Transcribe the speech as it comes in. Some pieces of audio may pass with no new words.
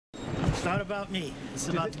It's not about me. It's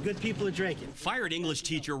about the good people of Dracut. Fired English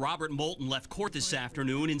teacher Robert Moulton left court this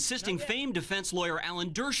afternoon, insisting famed defense lawyer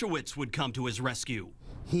Alan Dershowitz would come to his rescue.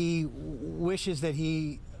 He wishes that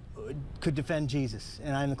he could defend Jesus,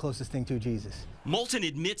 and I'm the closest thing to Jesus. Moulton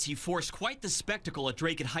admits he forced quite the spectacle at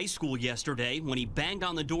Dracut High School yesterday when he banged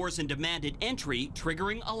on the doors and demanded entry,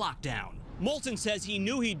 triggering a lockdown. Moulton says he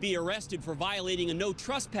knew he'd be arrested for violating a no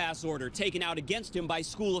trespass order taken out against him by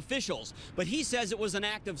school officials, but he says it was an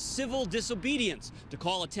act of civil disobedience to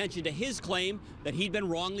call attention to his claim that he'd been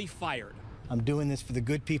wrongly fired. I'm doing this for the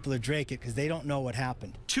good people of Dracut because they don't know what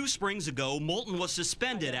happened. 2 springs ago, Moulton was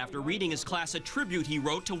suspended after reading his class a tribute he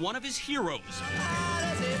wrote to one of his heroes,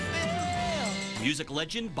 music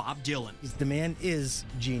legend Bob Dylan. The man is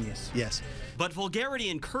genius, yes. But vulgarity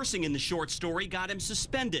and cursing in the short story got him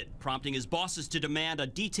suspended, prompting his bosses to demand a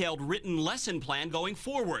detailed written lesson plan going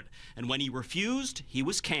forward. And when he refused, he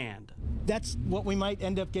was canned. That's what we might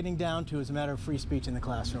end up getting down to as a matter of free speech in the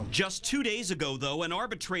classroom. Just 2 days ago, though, an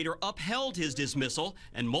arbitrator upheld his dismissal,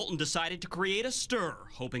 and Moulton decided to create a stir,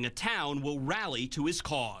 hoping a town will rally to his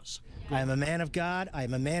cause. I am a man of God, I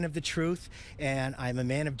am a man of the truth, and I am a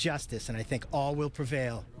man of justice, and I think all will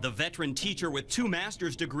prevail. The veteran teacher with 2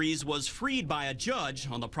 master's degrees was freed by a judge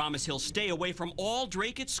on the promise he'll stay away from all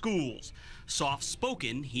Dracut schools.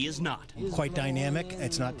 Soft-spoken, he is not. Quite dynamic.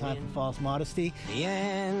 It's not time for false modesty. The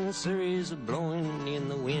answer is blowing in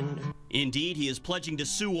the wind. Indeed, he is pledging to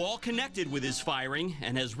sue all connected with his firing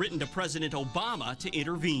and has written to President Obama to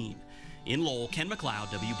intervene. In Lowell, Ken McLeod,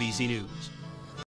 WBZ News.